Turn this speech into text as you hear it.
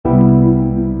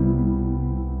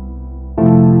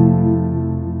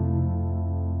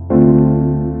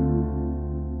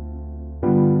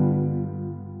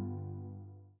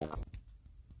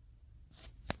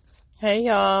Hey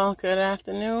y'all, good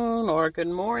afternoon or good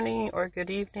morning or good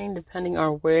evening, depending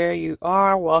on where you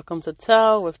are. Welcome to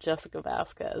Tell with Jessica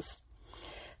Vasquez.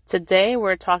 Today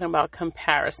we're talking about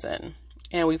comparison,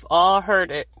 and we've all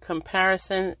heard it.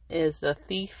 Comparison is the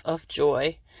thief of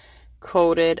joy,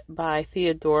 quoted by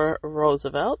Theodore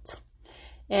Roosevelt.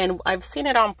 And I've seen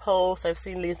it on posts. I've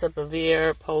seen Lisa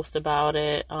Bevere post about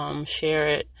it, share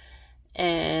it.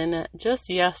 And just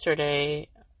yesterday,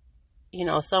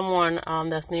 someone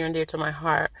that's near and dear to my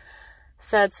heart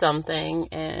said something,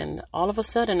 and all of a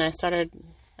sudden I started,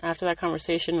 after that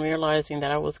conversation, realizing that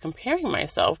I was comparing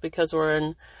myself because we're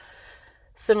in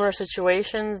similar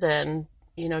situations, and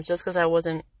just because I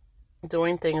wasn't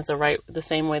doing things the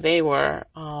same way they were,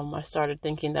 I started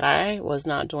thinking that I was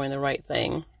not doing the right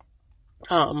thing.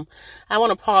 I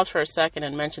want to pause for a second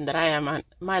and mention that I am at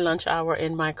my lunch hour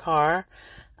in my car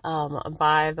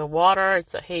by the water.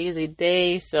 It's a hazy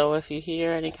day, so if you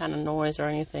hear any kind of noise or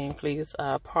anything, please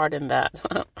pardon that.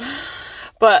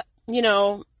 But,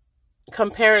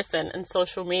 comparison in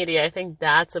social media, I think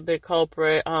that's a big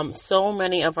culprit. So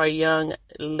many of our young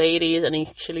ladies and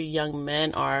actually young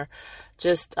men are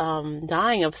just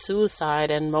dying of suicide,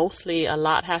 and mostly a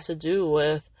lot has to do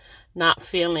with not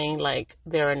feeling like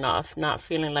they're enough, not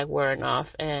feeling like we're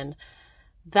enough. And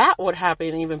that would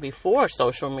happen even before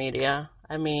social media.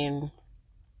 I mean,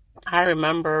 I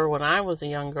remember when I was a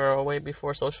young girl, way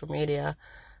before social media,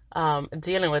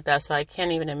 dealing with that. So I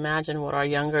can't even imagine what our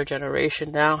younger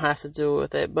generation now has to do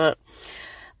with it. But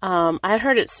I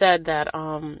heard it said that,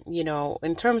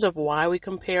 in terms of why we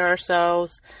compare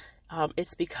ourselves,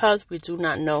 it's because we do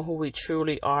not know who we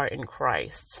truly are in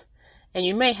Christ. And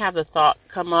you may have the thought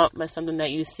come up by something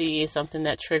that you see, something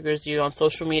that triggers you on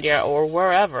social media or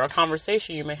wherever, a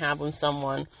conversation you may have with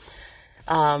someone,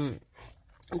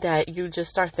 that you just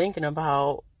start thinking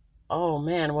about, oh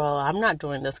man, well, I'm not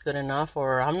doing this good enough,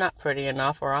 or I'm not pretty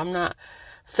enough, or I'm not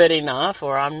fit enough,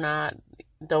 or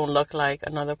don't look like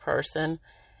another person.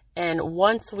 And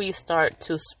once we start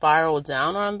to spiral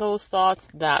down on those thoughts,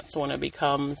 that's when it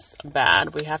becomes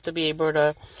bad. We have to be able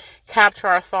to capture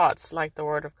our thoughts, like the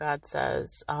Word of God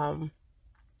says, and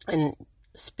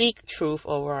speak truth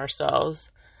over ourselves.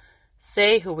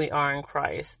 Say who we are in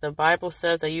Christ. The Bible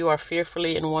says that you are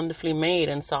fearfully and wonderfully made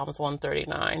in Psalms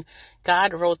 139.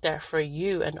 God wrote that for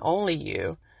you and only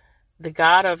you. The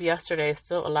God of yesterday is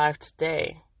still alive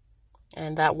today,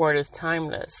 and that word is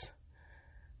timeless.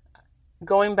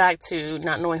 Going back to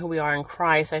not knowing who we are in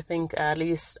Christ, I think at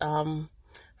least from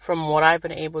what I've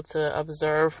been able to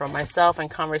observe from myself and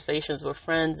conversations with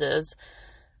friends is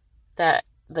that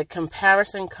the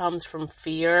comparison comes from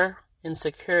fear,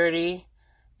 insecurity,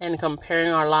 and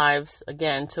comparing our lives,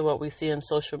 again, to what we see in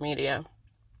social media.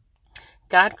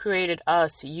 God created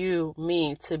us, you,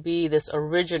 me, to be this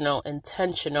original,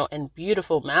 intentional, and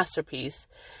beautiful masterpiece.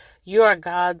 You are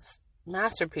God's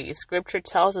masterpiece. Scripture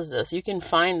tells us this. You can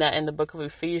find that in the book of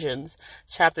Ephesians,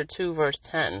 chapter 2, verse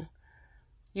 10.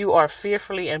 You are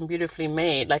fearfully and beautifully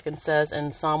made, like it says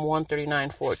in Psalm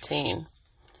 139:14.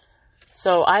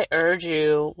 So I urge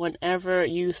you, whenever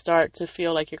you start to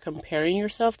feel like you're comparing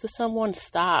yourself to someone,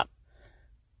 stop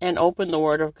and open the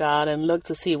Word of God and look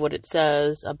to see what it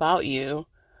says about you.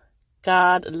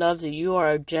 God loves you. You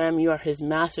are a gem. You are His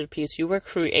masterpiece. You were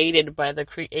created by the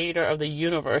Creator of the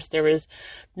universe. There is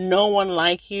no one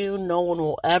like you. No one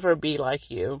will ever be like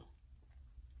you.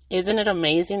 Isn't it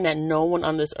amazing that no one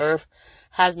on this earth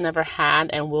has never had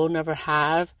and will never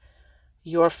have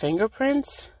your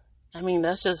fingerprints? I mean,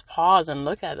 let's just pause and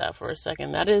look at that for a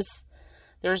second.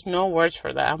 There's no words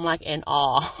for that. I'm like in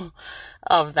awe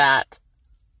of that.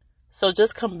 So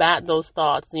just combat those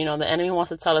thoughts. The enemy wants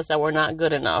to tell us that we're not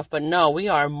good enough, but no, we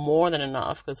are more than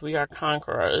enough because we are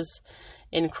conquerors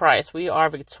in Christ. We are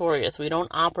victorious. We don't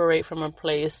operate from a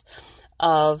place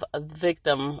of a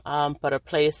victim, but a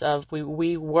place of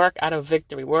we work out of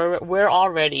victory. We're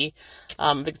already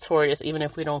victorious, even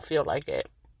if we don't feel like it.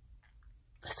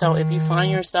 So if you find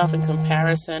yourself in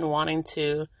comparison, wanting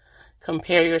to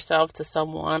compare yourself to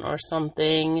someone or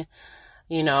something,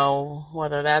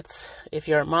 whether that's if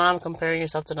you're a mom comparing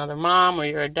yourself to another mom, or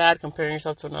you're a dad comparing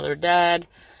yourself to another dad,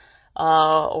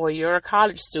 or you're a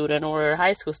college student or a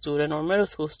high school student or middle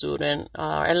school student,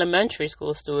 elementary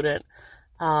school student,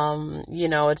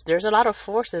 there's a lot of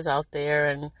forces out there.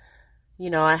 And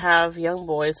I have young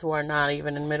boys who are not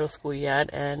even in middle school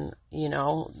yet, and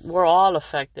we're all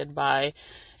affected by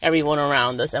everyone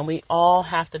around us, and we all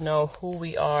have to know who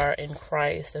we are in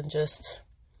Christ and just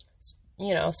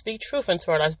speak truth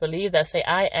into our lives. Believe that. Say,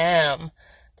 I am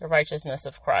the righteousness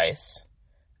of Christ.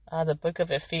 The book of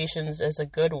Ephesians is a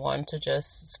good one to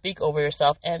just speak over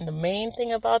yourself. And the main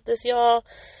thing about this, y'all,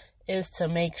 is to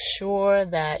make sure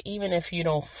that even if you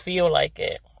don't feel like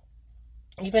it,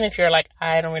 even if you're like,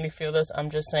 I don't really feel this, I'm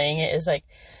just saying it, it's like,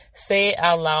 say it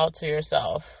out loud to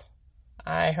yourself.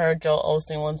 I heard Joel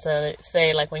Osteen once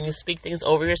say, like, when you speak things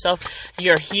over yourself,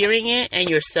 you're hearing it, and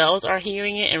your cells are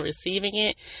hearing it and receiving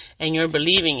it, and you're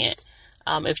believing it.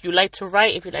 If you like to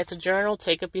write, if you like to journal,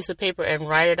 take a piece of paper and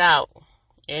write it out.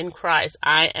 In Christ,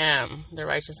 I am the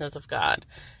righteousness of God.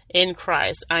 In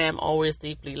Christ, I am always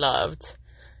deeply loved.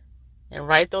 And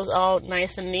write those out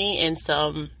nice and neat in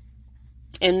some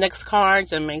index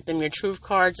cards and make them your truth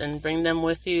cards and bring them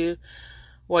with you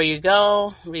where you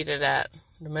go. Read it at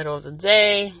the middle of the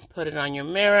day. Put it on your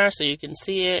mirror so you can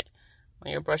see it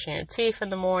when you're brushing your teeth in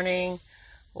the morning.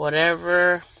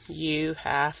 Whatever you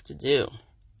have to do.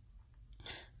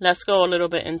 Let's go a little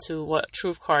bit into what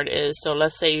truth card is. So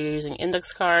let's say you're using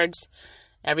index cards.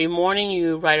 Every morning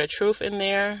you write a truth in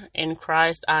there. In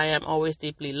Christ, I am always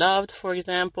deeply loved, for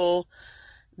example.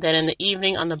 Then in the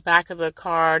evening on the back of the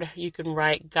card, you can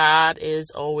write God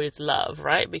is always love,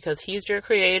 right? Because He's your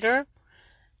creator.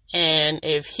 And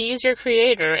if He's your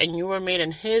creator and you were made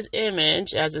in His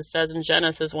image, as it says in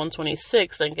Genesis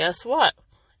 1:26, then guess what?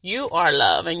 You are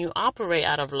love and you operate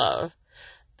out of love.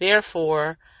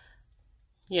 Therefore,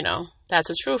 that's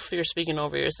a truth you're speaking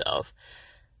over yourself.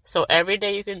 So every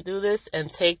day you can do this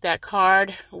and take that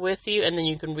card with you, and then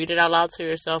you can read it out loud to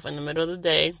yourself in the middle of the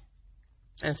day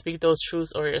and speak those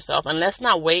truths over yourself. And let's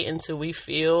not wait until we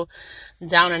feel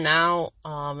down and out,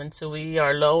 until we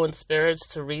are low in spirits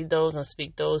to read those and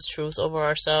speak those truths over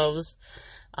ourselves.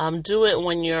 Do it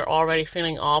when you're already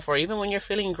feeling off, or even when you're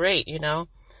feeling great, And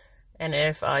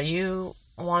if you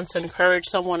want to encourage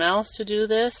someone else to do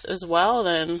this as well,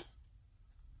 then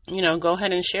go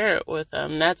ahead and share it with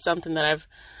them. That's something that I've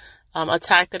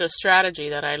attacked at a strategy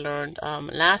that I learned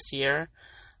last year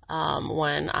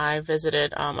when I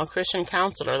visited a Christian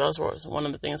counselor. That was one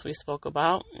of the things we spoke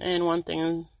about, and one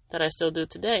thing that I still do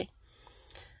today.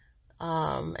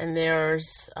 And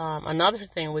there's another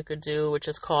thing we could do, which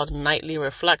is called nightly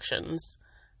reflections,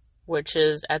 which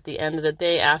is at the end of the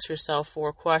day, ask yourself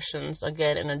 4 questions,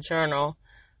 again, in a journal.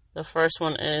 The first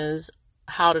one is,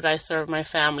 how did I serve my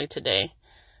family today?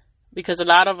 Because a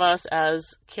lot of us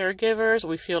as caregivers,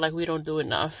 we feel like we don't do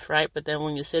enough, right? But then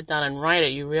when you sit down and write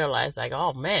it, you realize like,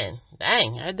 oh man,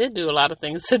 dang, I did do a lot of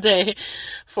things today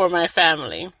for my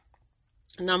family.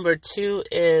 Number 2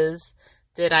 is,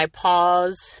 did I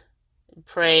pause,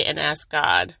 pray, and ask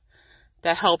God?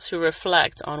 That helps you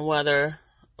reflect on whether,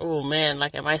 oh man,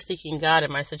 like, am I seeking God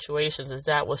in my situations? Is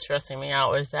that what's stressing me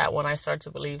out? Or is that when I start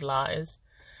to believe lies?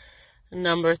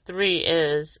 Number 3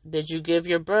 is, did you give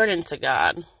your burden to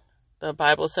God? The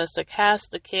Bible says to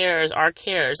cast our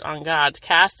cares on God.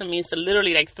 Cast them means to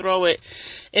literally like throw it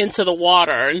into the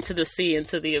water, into the sea,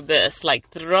 into the abyss. Like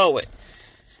throw it.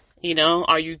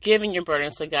 Are you giving your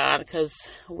burdens to God? Because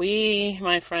we,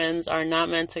 my friends, are not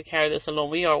meant to carry this alone.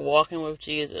 We are walking with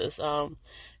Jesus.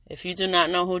 If you do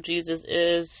not know who Jesus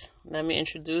is, let me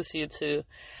introduce you to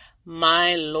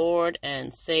my Lord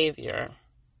and Savior.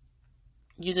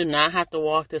 You do not have to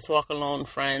walk this walk alone,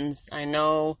 friends. I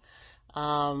know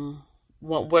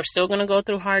we're still going to go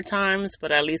through hard times,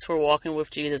 but at least we're walking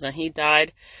with Jesus, and He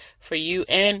died for you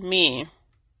and me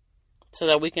so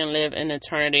that we can live in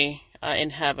eternity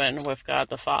in heaven with God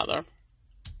the Father.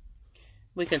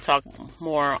 We can talk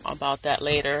more about that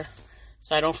later.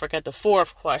 So I don't forget the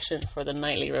 4th question for the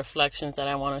nightly reflections that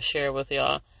I want to share with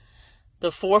y'all. The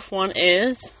 4th one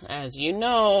is, as you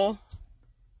know,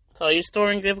 tell your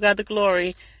story and give God the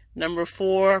glory. Number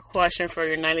 4 question for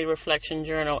your nightly reflection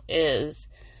journal is,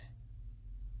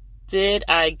 did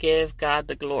I give God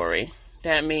the glory?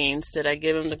 That means, did I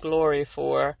give Him the glory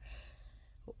for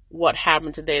what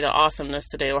happened today, the awesomeness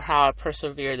today, or how I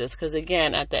persevered this? Because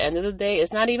again, at the end of the day,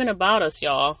 it's not even about us,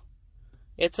 y'all.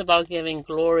 It's about giving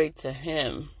glory to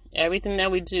Him. Everything that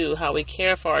we do, how we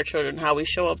care for our children, how we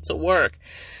show up to work,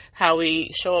 how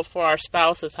we show up for our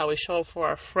spouses, how we show up for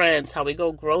our friends, how we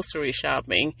go grocery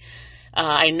shopping.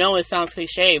 I know it sounds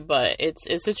cliche, but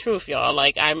it's the truth, y'all.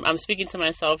 Like, I'm speaking to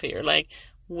myself here. Like,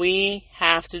 we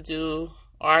have to do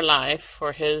our life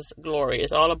for His glory.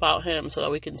 It's all about Him so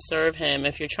that we can serve Him.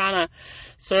 If you're trying to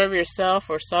serve yourself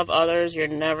or serve others, you're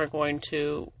never going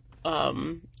to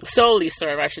solely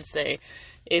serve, I should say.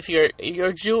 If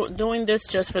you're doing this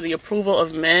just for the approval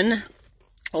of men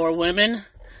or women,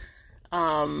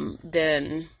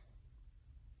 then,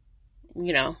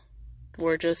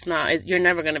 we're just not, you're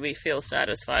never going to feel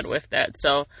satisfied with that.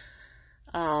 So,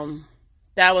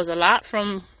 that was a lot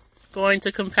from going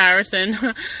to comparison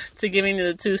to giving you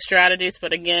the 2 strategies.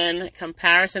 But again,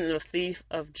 comparison is a thief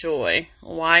of joy.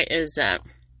 Why is that?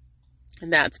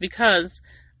 And that's because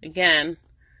again,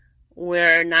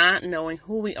 we're not knowing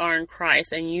who we are in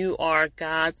Christ, and you are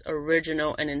God's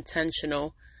original and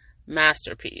intentional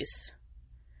masterpiece.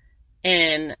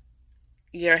 And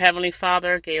your Heavenly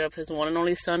Father gave up His one and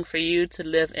only Son for you to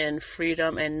live in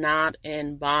freedom and not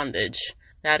in bondage.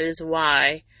 That is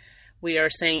why we are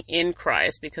saying in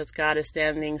Christ, because Christ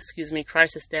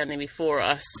is standing before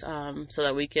us, so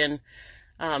that we can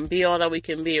be all that we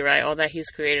can be, right? All that He's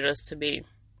created us to be.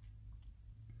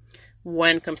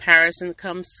 When comparison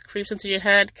creeps into your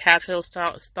head, capture those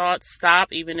thoughts,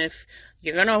 stop, even if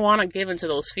you're going to want to give into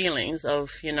those feelings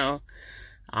of,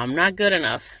 I'm not good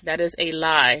enough. That is a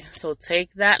lie. So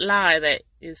take that lie that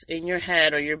is in your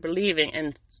head or you're believing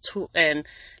and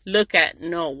look at,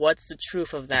 no, what's the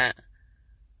truth of that?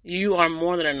 You are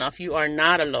more than enough. You are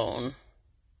not alone.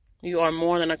 You are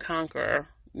more than a conqueror,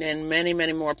 and many,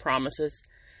 many more promises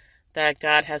that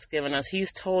God has given us.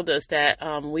 He's told us that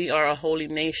we are a holy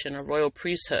nation, a royal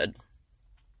priesthood.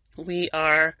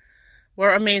 We're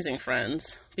amazing,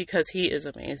 friends, because He is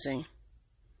amazing.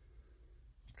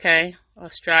 Okay, a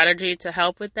strategy to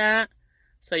help with that,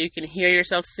 so you can hear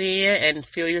yourself see it and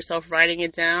feel yourself writing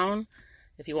it down.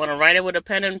 If you want to write it with a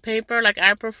pen and paper, like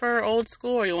I prefer, old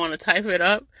school, or you want to type it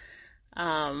up.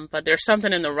 But there's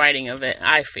something in the writing of it,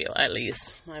 I feel, at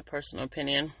least, my personal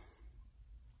opinion.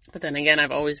 But then again,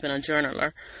 I've always been a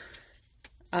journaler.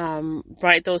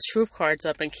 Write those truth cards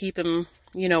up and keep them,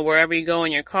 wherever you go,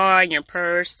 in your car, in your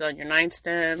purse, on your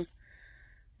nightstand.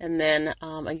 And then,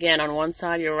 again, on one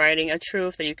side, you're writing a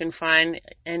truth that you can find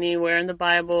anywhere in the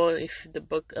Bible. If the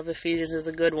book of Ephesians is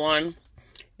a good one,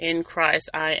 in Christ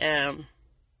I am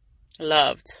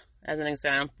loved, as an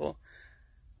example.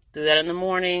 Do that in the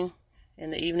morning.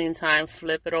 In the evening time,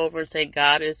 flip it over and say,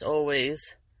 God is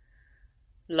always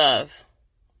love,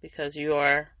 because you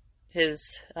are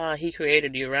His, He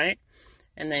created you, right?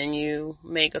 And then you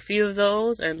make a few of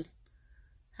those and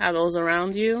have those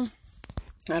around you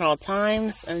at all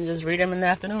times, and just read them in the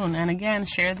afternoon. And again,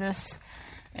 share this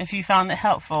if you found it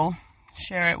helpful.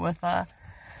 Share it with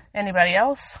anybody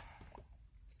else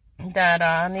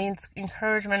that needs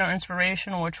encouragement or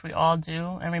inspiration, which we all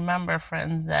do. And remember,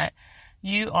 friends, that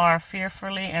you are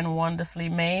fearfully and wonderfully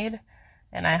made.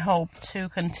 And I hope to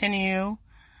continue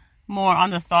more on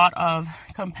the thought of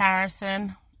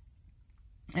comparison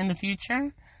in the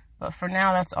future. But for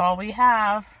now, that's all we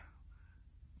have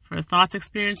for thoughts,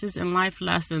 experiences, and life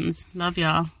lessons. Love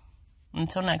y'all.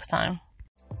 Until next time.